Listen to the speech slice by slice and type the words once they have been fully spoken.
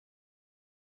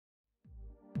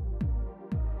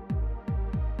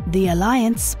The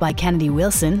Alliance by Kennedy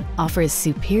Wilson offers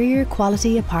superior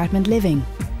quality apartment living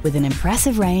with an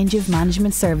impressive range of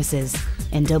management services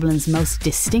in Dublin's most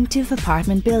distinctive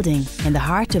apartment building in the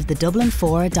heart of the Dublin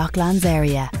 4 Docklands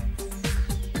area.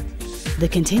 The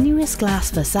continuous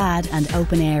glass facade and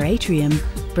open-air atrium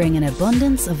bring an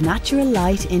abundance of natural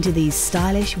light into these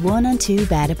stylish 1 and 2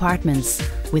 bed apartments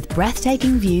with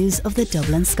breathtaking views of the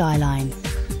Dublin skyline.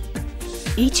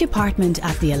 Each apartment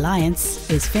at the Alliance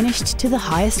is finished to the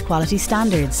highest quality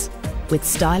standards with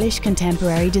stylish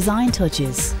contemporary design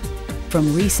touches,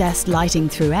 from recessed lighting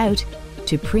throughout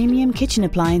to premium kitchen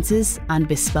appliances and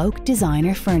bespoke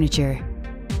designer furniture.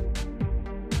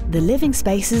 The living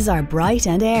spaces are bright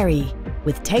and airy,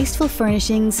 with tasteful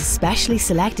furnishings specially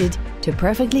selected to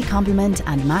perfectly complement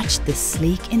and match the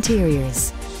sleek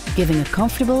interiors, giving a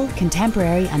comfortable,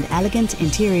 contemporary and elegant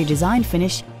interior design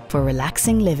finish for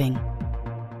relaxing living.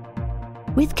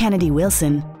 With Kennedy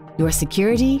Wilson, your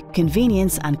security,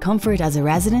 convenience and comfort as a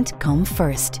resident come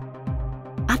first.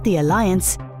 At the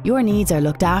Alliance, your needs are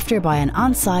looked after by an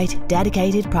on-site,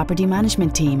 dedicated property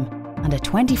management team and a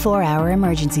 24-hour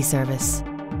emergency service.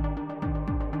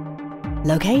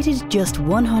 Located just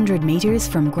 100 metres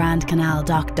from Grand Canal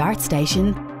Dock Dart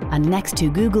Station and next to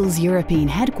Google's European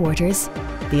headquarters,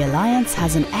 the Alliance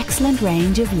has an excellent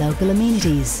range of local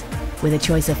amenities, with a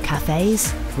choice of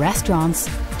cafes, restaurants,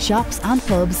 shops and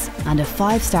pubs, and a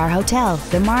 5-star hotel,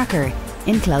 The Marker,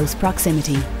 in close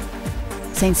proximity.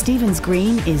 St Stephen's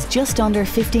Green is just under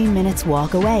 15 minutes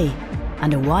walk away,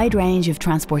 and a wide range of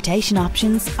transportation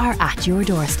options are at your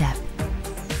doorstep.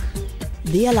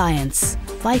 The Alliance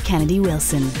by Kennedy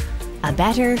Wilson. A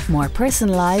better, more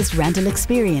personalised rental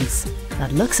experience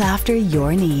that looks after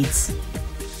your needs.